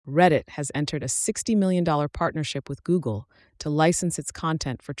Reddit has entered a $60 million partnership with Google to license its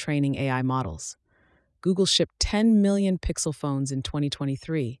content for training AI models. Google shipped 10 million Pixel phones in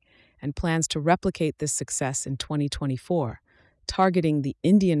 2023 and plans to replicate this success in 2024, targeting the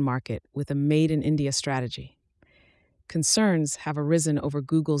Indian market with a Made in India strategy. Concerns have arisen over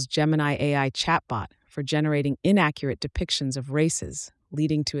Google's Gemini AI chatbot for generating inaccurate depictions of races,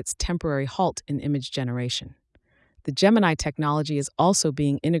 leading to its temporary halt in image generation. The Gemini technology is also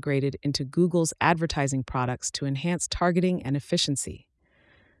being integrated into Google's advertising products to enhance targeting and efficiency.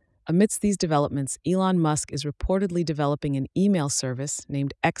 Amidst these developments, Elon Musk is reportedly developing an email service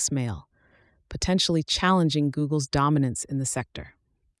named Xmail, potentially challenging Google's dominance in the sector.